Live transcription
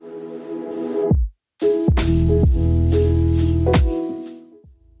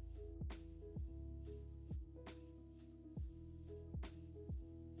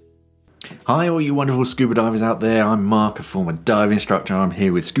Hi all you wonderful scuba divers out there, I'm Mark, a former dive instructor. I'm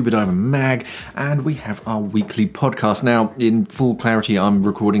here with Scuba Diver Mag and we have our weekly podcast. Now, in full clarity, I'm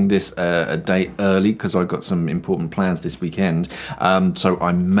recording this a day early because I've got some important plans this weekend. So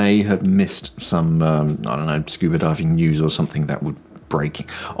I may have missed some, scuba diving news or something that would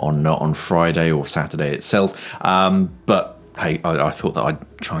break on Friday or Saturday itself. But hey, I thought that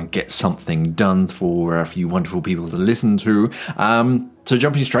I'd try and get something done for you wonderful people to listen to. So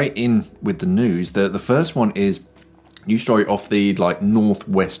jumping straight in with the news, the first one is new story off the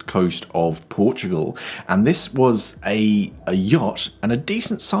northwest coast of Portugal, and this was a yacht, and a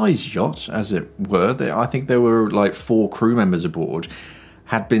decent sized yacht as it were. I think there were 4 crew members aboard,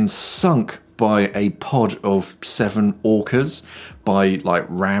 had been sunk by a pod of 7 orcas by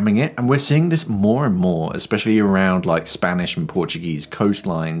ramming it. And we're seeing this more and more, especially around Spanish and Portuguese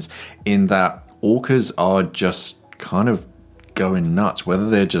coastlines, in that orcas are just kind of going nuts, whether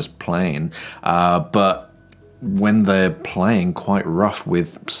they're just playing, but when they're playing quite rough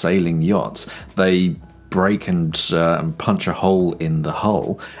with sailing yachts, they break and punch a hole in the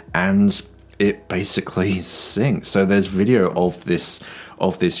hull and it basically sinks. So there's video of this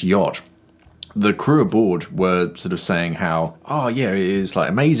yacht. The crew aboard were sort of saying how, it is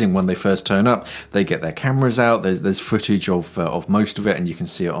amazing when they first turn up. They get their cameras out. There's footage of most of it, and you can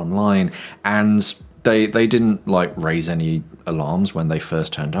see it online. And they didn't raise any alarms when they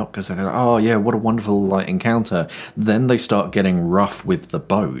first turned up because they're like, what a wonderful encounter. Then they start getting rough with the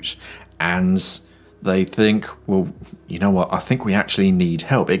boat, and they think, well, you know what, I think we actually need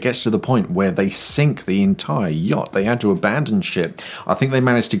help. It gets to the point where they sink the entire yacht. They had to abandon ship. I think they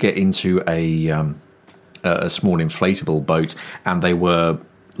managed to get into a small inflatable boat, and they were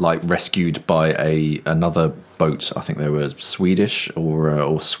rescued by another boat. I think they were Swedish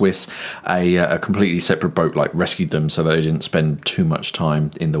or Swiss. A completely separate boat rescued them so they didn't spend too much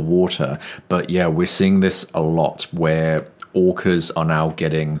time in the water. But yeah, we're seeing this a lot where orcas are now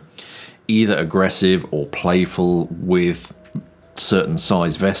getting either aggressive or playful with certain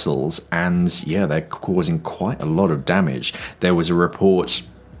size vessels, and they're causing quite a lot of damage. There was a report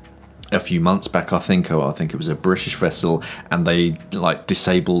a few months back, I think it was a British vessel, and they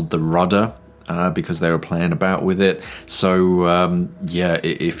disabled the rudder because they were playing about with it. So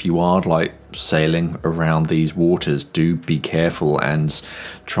if you are sailing around these waters, do be careful and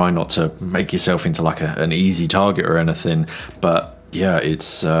try not to make yourself into an easy target or anything. But yeah,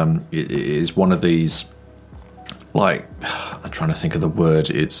 it is one of these, I'm trying to think of the word.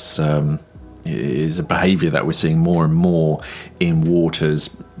 It is a behaviour that we're seeing more and more in waters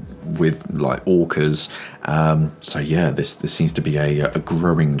with orcas. This seems to be a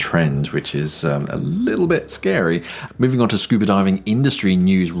growing trend, which is a little bit scary. Moving on to scuba diving industry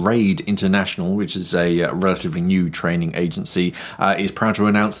news, Raid International, which is a relatively new training agency, is proud to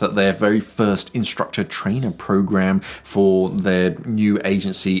announce that their very first instructor trainer program for their new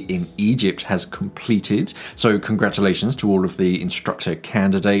agency in Egypt has completed. So congratulations to all of the instructor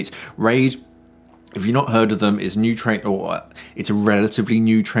candidates. Raid, if you've not heard of them, it's a relatively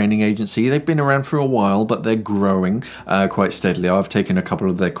new training agency. They've been around for a while, but they're growing quite steadily. I've taken a couple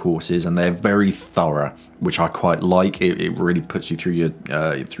of their courses, and they're very thorough, which I quite like. It really puts you through your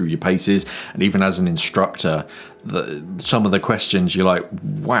paces. And even as an instructor, some of the questions you're like,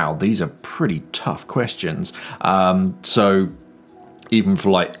 wow, these are pretty tough questions. So even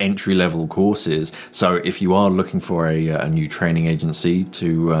for entry-level courses. So if you are looking for a new training agency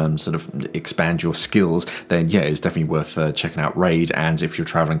to sort of expand your skills, then it's definitely worth checking out Raid. And if you're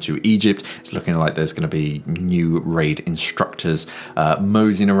traveling to Egypt, it's looking like there's going to be new Raid instructors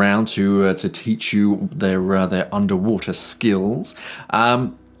moseying around to teach you their underwater skills.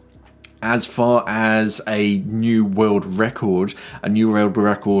 As far as a new world record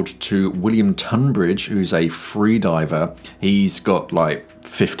to William Tunbridge, who's a free diver. He's got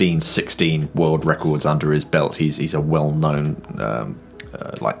 15, 16 world records under his belt. He's a well-known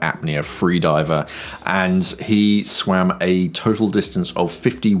apnea free diver, and he swam a total distance of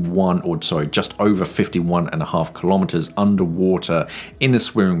just over 51 and a half kilometers underwater in a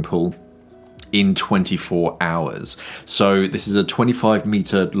swimming pool in 24 hours. So this is a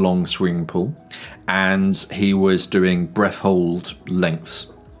 25-meter long swimming pool, and he was doing breath hold lengths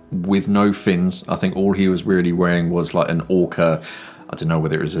with no fins. I think all he was really wearing was an orca. I don't know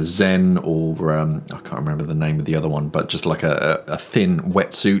whether it was a Zen or I can't remember the name of the other one, but just a thin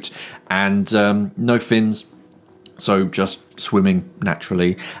wetsuit and no fins. So just swimming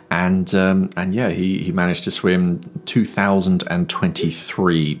naturally, and he managed to swim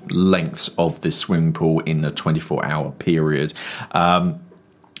 2,023 lengths of this swimming pool in a 24-hour period.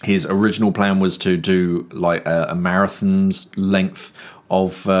 His original plan was to do a marathon's length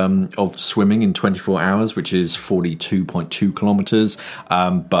of swimming in 24 hours, which is 42.2 kilometers.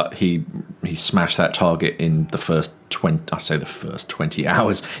 But he smashed that target in the first 20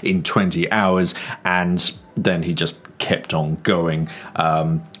 hours, in 20 hours, and then he just kept on going.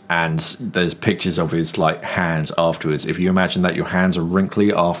 And there's pictures of his like hands afterwards. If you imagine that your hands are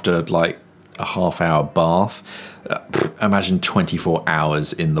wrinkly after like a half-hour bath, imagine 24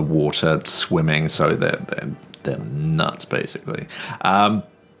 hours in the water swimming. So they're nuts, basically.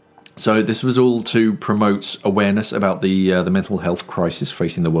 So this was all to promote awareness about the mental health crisis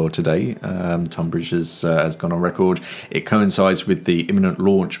facing the world today. Tunbridge has gone on record. It coincides with the imminent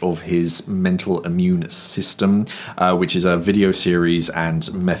launch of his Mental Immune System, which is a video series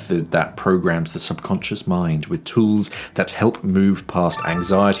and method that programs the subconscious mind with tools that help move past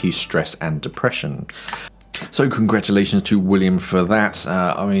anxiety, stress, and depression. So congratulations to William for that.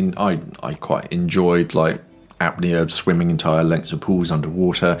 I mean, I quite enjoyed apnea, swimming entire lengths of pools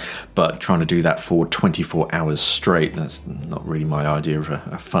underwater, but trying to do that for 24 hours straight, that's not really my idea of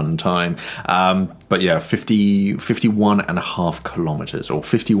a fun time. But yeah, 51 and a half kilometers, or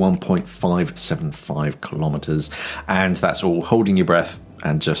 51.575 kilometers, and that's all holding your breath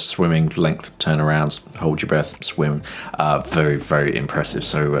and just swimming, length turnarounds, hold your breath, swim. Very, very impressive.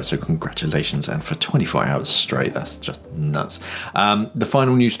 So congratulations. And for 24 hours straight, that's just nuts. The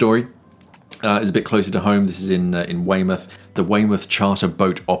final news story is a bit closer to home. This is in Weymouth. The Weymouth charter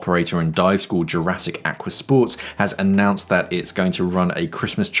boat operator and dive school Jurassic Aqua Sports has announced that it's going to run a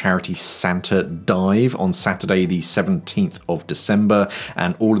Christmas charity Santa dive on Saturday the 17th of December,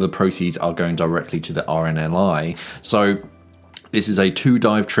 and all of the proceeds are going directly to the RNLI. So this is a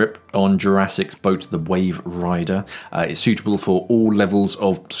 2-dive trip on Jurassic's boat, the Wave Rider. It's suitable for all levels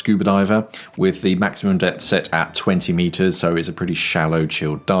of scuba diver, with the maximum depth set at 20 meters, so it's a pretty shallow,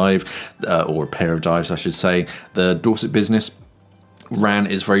 chilled dive, or a pair of dives, I should say. The Dorset business ran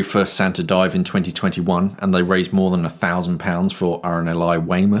its very first Santa dive in 2021, and they raised more than £1,000 for RNLI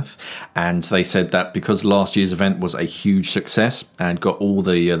Weymouth. And they said that because last year's event was a huge success and got all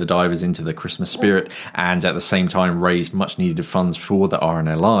the divers into the Christmas spirit, and at the same time raised much needed funds for the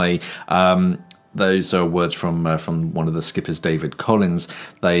RNLI. Those are words from one of the skippers, David Collins.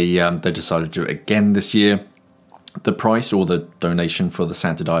 They decided to do it again this year. The price, or the donation for the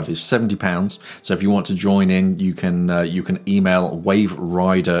Santa dive, is £70. So if you want to join in, you can email Wave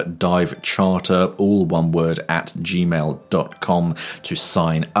Rider Dive Charter, all one word, at gmail.com to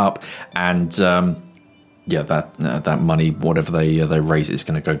sign up. And that money, whatever they raise, is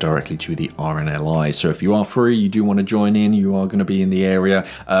going to go directly to the RNLI. So if you are free, you do want to join in, you are going to be in the area,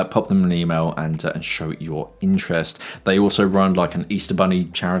 pop them an email and show your interest. They also run like an Easter Bunny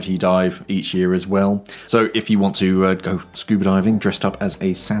charity dive each year as well. So if you want to go scuba diving dressed up as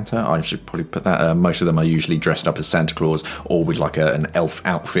a Santa, I should probably put that. Most of them are usually dressed up as Santa Claus or with like an elf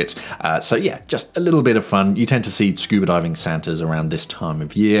outfit. So yeah, just a little bit of fun. You tend to see scuba diving Santas around this time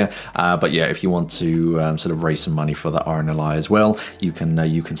of year. But yeah, if you want to sort of raise some money for the RNLI as well, you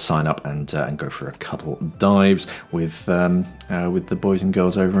can sign up and go for a couple dives with the boys and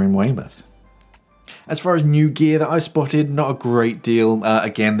girls over in Weymouth. As far as new gear that I spotted, not a great deal.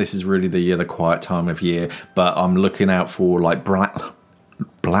 Again, this is really the quiet time of year, but I'm looking out for like Black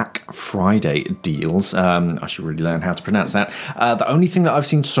Friday deals. I should really learn how to pronounce that. The only thing that I've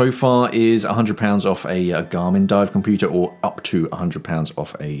seen so far is £100 off a Garmin dive computer, or up to £100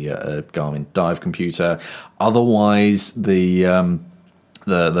 off a Garmin dive computer. Otherwise, the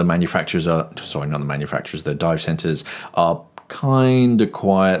manufacturers are, sorry, not the manufacturers, the dive centres are kind of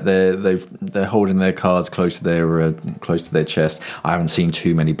quiet. They're holding their cards close to their chest. I haven't seen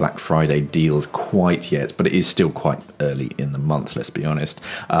too many Black Friday deals quite yet, but it is still quite early in the month, let's be honest.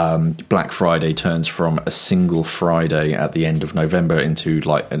 Black Friday turns from a single Friday at the end of November into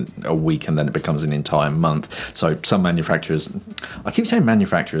like a week, and then it becomes an entire month. So some manufacturers, I keep saying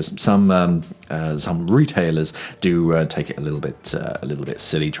manufacturers, some retailers do take it a little bit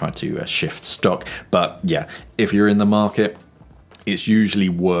silly, trying to shift stock. But yeah, if you're in the market, it's usually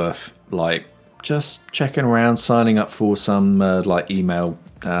worth like just checking around, signing up for some like email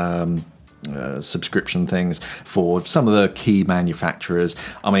subscription things for some of the key manufacturers.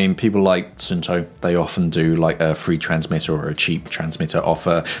 I mean, people like Sunto, they often do like a free transmitter or a cheap transmitter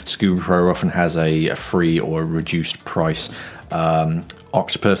offer. Scuba Pro often has a free or a reduced price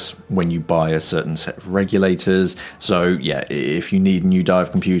Octopus when you buy a certain set of regulators. So yeah, if you need a new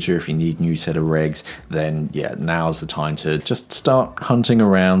dive computer, if you need a new set of regs, then yeah, now's the time to just start hunting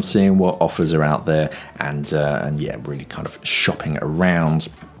around, seeing what offers are out there, and yeah, really kind of shopping around.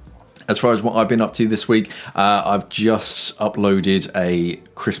 As far as what I've been up to this week, I've just uploaded a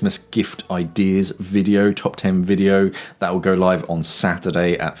Christmas gift ideas video, top 10 video. That will go live on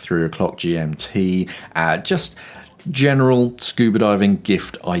Saturday at 3 o'clock GMT. Just general scuba diving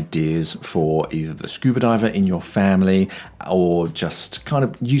gift ideas for either the scuba diver in your family or just kind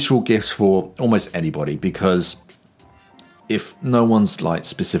of useful gifts for almost anybody, because if no one's like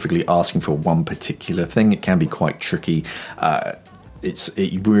specifically asking for one particular thing, it can be quite tricky.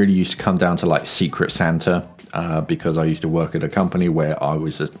 It really used to come down to like Secret Santa, because I used to work at a company where I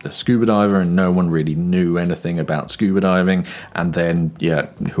was a scuba diver and no one really knew anything about scuba diving. And then,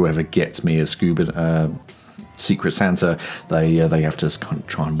 whoever gets me a Secret Santa, they have to kind of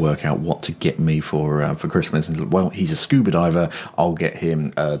try and work out what to get me for Christmas. And well, he's a scuba diver, I'll get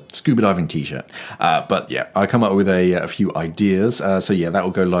him a scuba diving t-shirt. But yeah, I come up with a few ideas. So yeah, that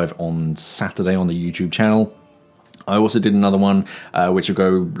will go live on Saturday on the YouTube channel. I also did another one which will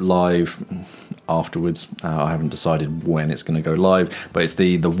go live afterwards. I haven't decided when it's going to go live, but it's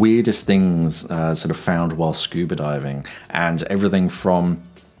the weirdest things sort of found while scuba diving, and everything from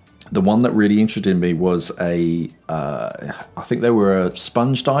the one that really interested me was I think they were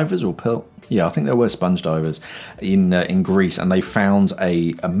sponge divers or pearl. Yeah, I think there were sponge divers in Greece, and they found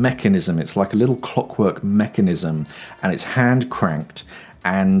a mechanism. It's like a little clockwork mechanism, and it's hand cranked.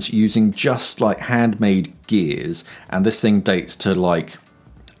 And using just like handmade gears, and this thing dates to like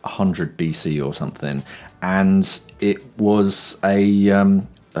 100 BC or something, and it was an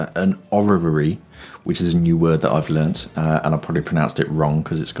orrery, which is a new word that I've learnt, and I probably pronounced it wrong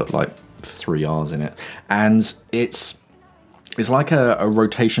because it's got like 3 R's in it, and it's like a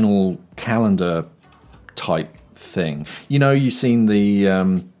rotational calendar type thing. You know, you've seen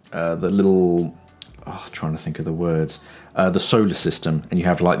the little, trying to think of the words. The solar system, and you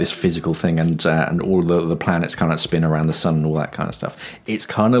have like this physical thing, and all the planets kind of spin around the sun and all that kind of stuff. It's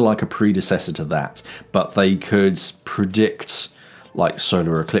kind of like a predecessor to that, but they could predict like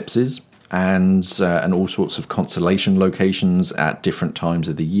solar eclipses and all sorts of constellation locations at different times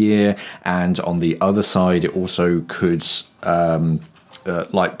of the year. And on the other side, it also could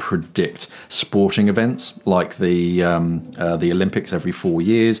like predict sporting events like the Olympics every 4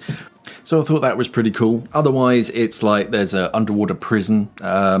 years. So I thought that was pretty cool. Otherwise, it's like there's an underwater prison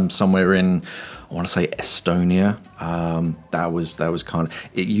somewhere in, I want to say, Estonia. That was kind of.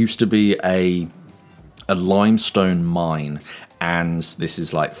 It used to be a limestone mine, and this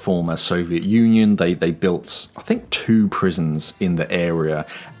is like former Soviet Union. They built, I think, 2 prisons in the area,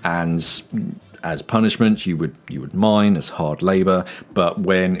 and as punishment, you would mine as hard labor. But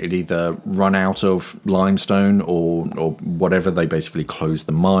when it either run out of limestone or whatever, they basically closed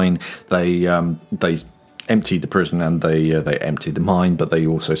the mine. They emptied the prison and they emptied the mine, but they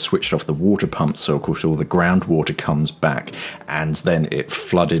also switched off the water pumps. So of course all the groundwater comes back, and then it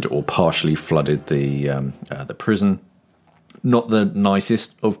flooded or partially flooded the prison. Not the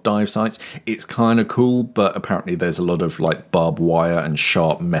nicest of dive sites. It's kind of cool, but apparently there's a lot of like barbed wire and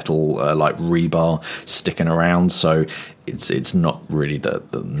sharp metal like rebar sticking around, so it's not really the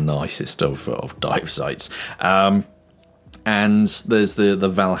nicest of dive sites. And there's the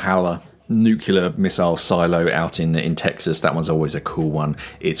Valhalla nuclear missile silo out in Texas. That one's always a cool one.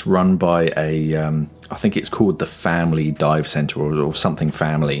 It's run by I think it's called the Family Dive Center or something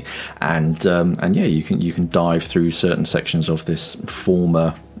family, and yeah, you can dive through certain sections of this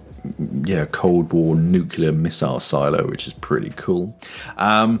former Cold War nuclear missile silo, which is pretty cool.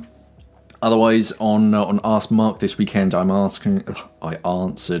 Otherwise, on Ask Mark this weekend, I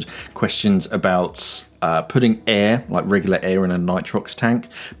answered questions about putting air, like regular air, in a nitrox tank,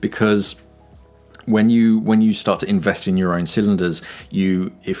 because when you start to invest in your own cylinders,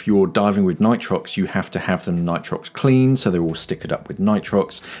 if you're diving with nitrox, you have to have them nitrox clean, so they're all stickered up with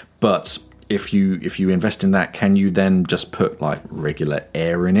nitrox. But if you invest in that, can you then just put like regular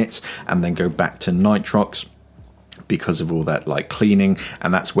air in it and then go back to nitrox? Because of all that like cleaning,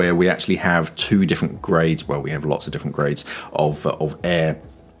 and that's where we actually have 2 different grades. Well, we have lots of different grades of air,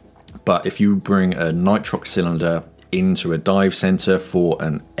 but if you bring a nitrox cylinder into a dive center for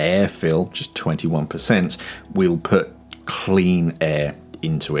an air fill, just 21%, we'll put clean air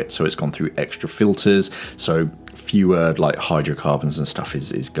into it, so it's gone through extra filters, so fewer like hydrocarbons and stuff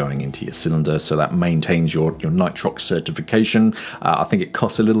is going into your cylinder, so that maintains your nitrox certification. I think it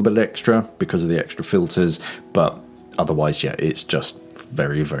costs a little bit extra because of the extra filters, but otherwise, yeah, it's just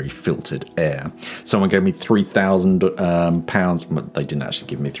very, very filtered air. Someone gave me £3,000. They didn't actually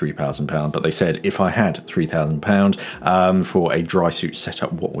give me £3,000, but they said if I had £3,000 for a dry suit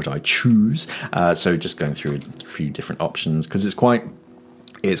setup, what would I choose? So just going through a few different options, because it's quite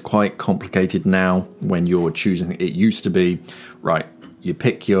complicated now when you're choosing. It used to be, right, you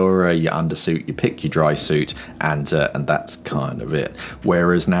pick your undersuit, you pick your dry suit, and that's kind of it.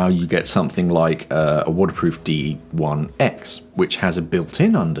 Whereas now you get something like a waterproof D1X, which has a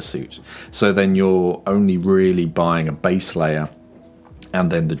built-in undersuit. So then you're only really buying a base layer,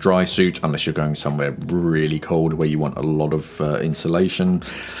 and then the dry suit, unless you're going somewhere really cold where you want a lot of insulation.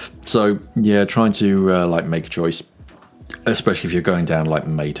 So yeah, trying to make a choice, especially if you're going down like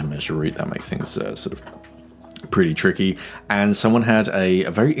made to measure route, that makes things sort of pretty tricky. And someone had a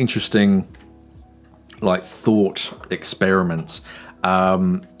very interesting thought experiment,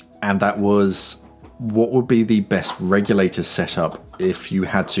 and that was, what would be the best regulator setup if you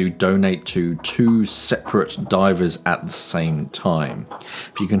had to donate to 2 separate divers at the same time?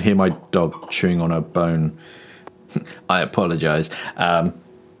 If you can hear my dog chewing on a bone, I apologize.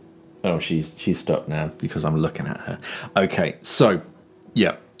 Oh, she's stopped now because I'm looking at her. Okay, so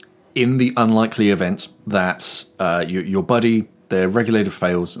yeah, in the unlikely event that your buddy, their regulator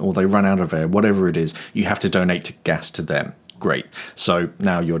fails, or they run out of air, whatever it is, you have to donate gas to them. Great. So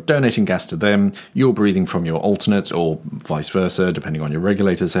now you're donating gas to them, you're breathing from your alternate, or vice versa, depending on your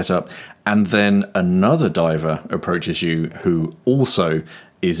regulator setup, and then another diver approaches you who also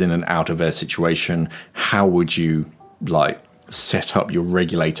is in an out of air situation. How would you set up your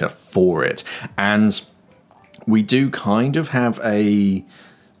regulator for it? And we do kind of have a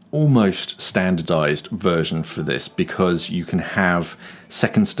almost standardized version for this, because you can have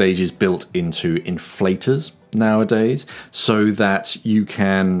second stages built into inflators nowadays, so that you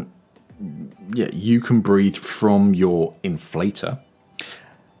can breathe from your inflator.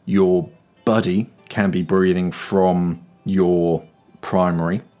 Your buddy can be breathing from your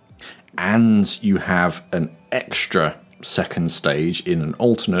primary, and you have an extra second stage in an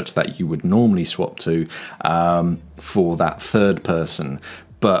alternate that you would normally swap to for that third person.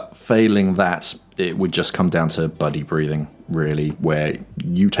 But failing that, it would just come down to buddy breathing, really, where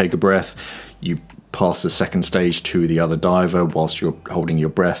you take a breath, you pass the second stage to the other diver whilst you're holding your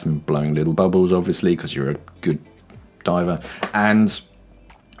breath and blowing little bubbles, obviously, because you're a good diver, and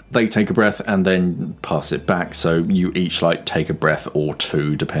they take a breath and then pass it back. So you each take a breath or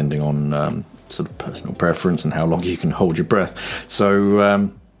 2, depending on sort of personal preference and how long you can hold your breath. So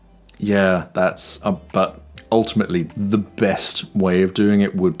yeah, that's but ultimately the best way of doing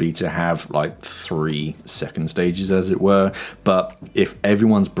it would be to have 3 second stages, as it were. But if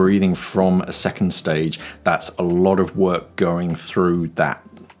everyone's breathing from a second stage, that's a lot of work going through that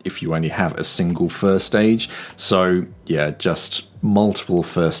if you only have a single first stage. So yeah, just multiple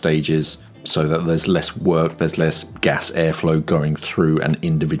first stages, so that there's less work, there's less gas airflow going through an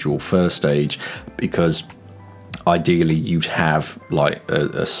individual first stage, because ideally you'd have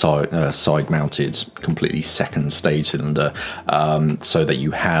a side mounted completely second stage cylinder, so that you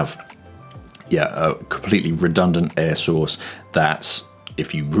have a completely redundant air source that,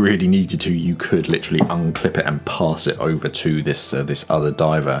 if you really needed to, you could literally unclip it and pass it over to this other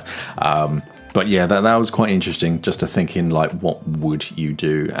diver. But yeah, that was quite interesting, just to think in what would you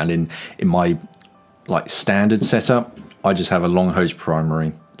do. And in my standard setup, I just have a long hose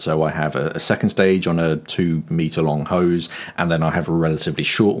primary. So I have a second stage on a 2-meter long hose, and then I have a relatively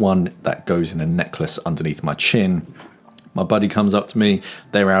short one that goes in a necklace underneath my chin. My buddy comes up to me,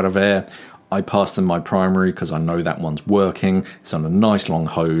 they're out of air. I pass them my primary because I know that one's working. It's on a nice long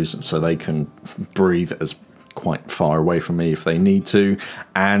hose, so they can breathe as quite far away from me if they need to,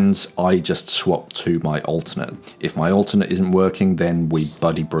 and I just swap to my alternate. If my alternate isn't working, then we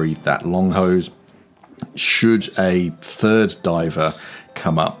buddy breathe that long hose. Should a third diver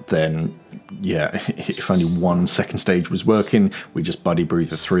come up, then yeah, if only one second stage was working, we just buddy breathe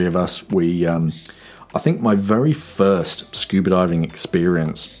the 3 of us. I think my very first scuba diving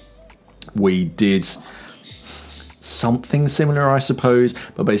experience, we did something similar, I suppose,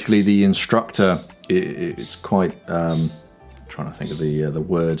 but basically the instructor, it's quite trying to think of the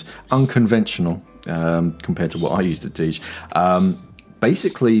word, unconventional compared to what I used to teach.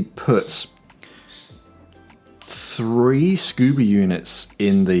 Basically puts 3 scuba units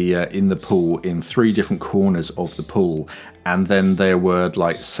in the pool in 3 different corners of the pool, and then there were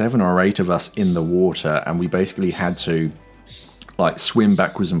 7 or 8 of us in the water, and we basically had to swim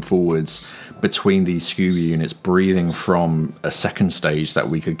backwards and forwards between these scuba units, breathing from a second stage that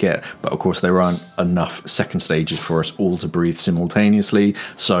we could get. But of course there aren't enough second stages for us all to breathe simultaneously,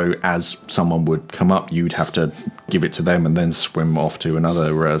 so as someone would come up, you'd have to give it to them and then swim off to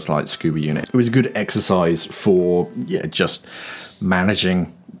another scuba unit. It was a good exercise for just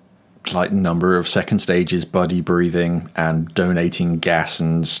managing number of second stages, buddy breathing, and donating gas,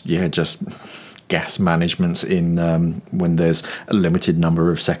 and just gas management in when there's a limited number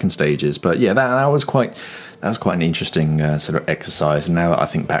of second stages. But yeah, that was quite an interesting sort of exercise. And now that I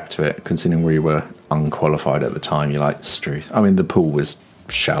think back to it, considering we were unqualified at the time, you're like, Struth. I mean, the pool was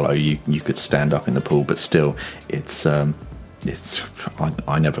shallow. You could stand up in the pool, but still, it's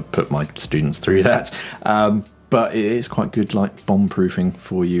I never put my students through that. But it is quite good, like bomb-proofing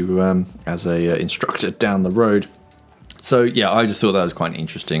for you as a instructor down the road. So yeah, I just thought that was quite an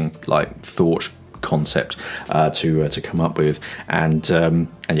interesting thought concept to come up with, and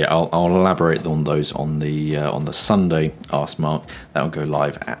yeah, I'll elaborate on those on the Sunday Ask Mark. That'll go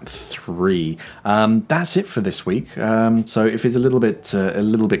live at 3. That's it for this week. So if it's a little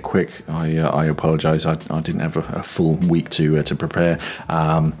bit quick, I apologise. I didn't have a full week to prepare.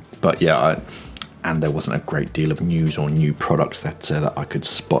 But yeah, and there wasn't a great deal of news or new products that I could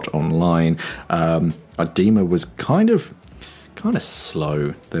spot online. Dima was kind of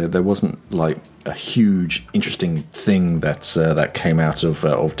slow. There wasn't like a huge interesting thing that came out of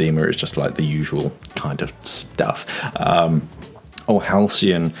Dima. It's just like the usual kind of stuff.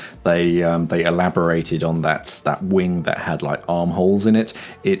 Halcyon, they elaborated on that wing that had like armholes in it.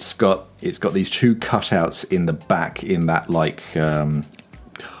 It's got these 2 cutouts in the back in that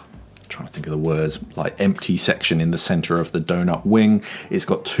trying to think of the words, like empty section in the center of the donut wing. It's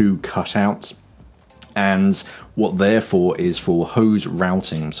got 2 cutouts, and what they're for is for hose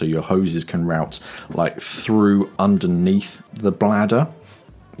routing, so your hoses can route like through underneath the bladder,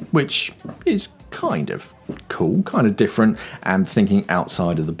 which is kind of cool, kind of different, and thinking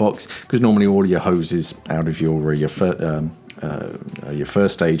outside of the box, because normally all your hoses out of your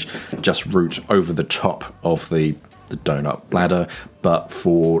first stage just route over the top of the donut bladder, but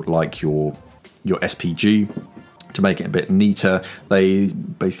for like your SPG, to make it a bit neater, they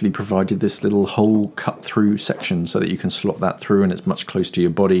basically provided this little hole cut through section so that you can slot that through, and it's much closer to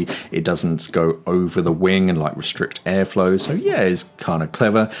your body. It doesn't go over the wing and like restrict airflow. So yeah, it's kind of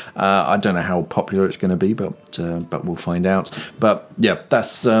clever. I don't know how popular it's going to be, but we'll find out. But yeah,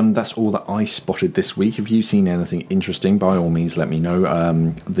 that's all that I spotted this week. If you've seen anything interesting, by all means let me know.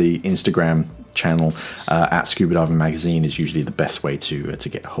 The Instagram channel at Scuba Diving Magazine is usually the best way to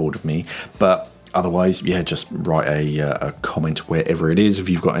get hold of me. But otherwise, yeah, just write a comment wherever it is. If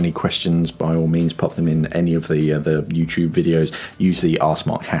you've got any questions, by all means, pop them in any of the YouTube videos. Use the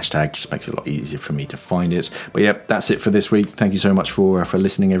AskMark hashtag, just makes it a lot easier for me to find it. But yeah, that's it for this week. Thank you so much for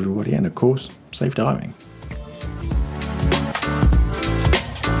listening, everybody, and of course, safe diving.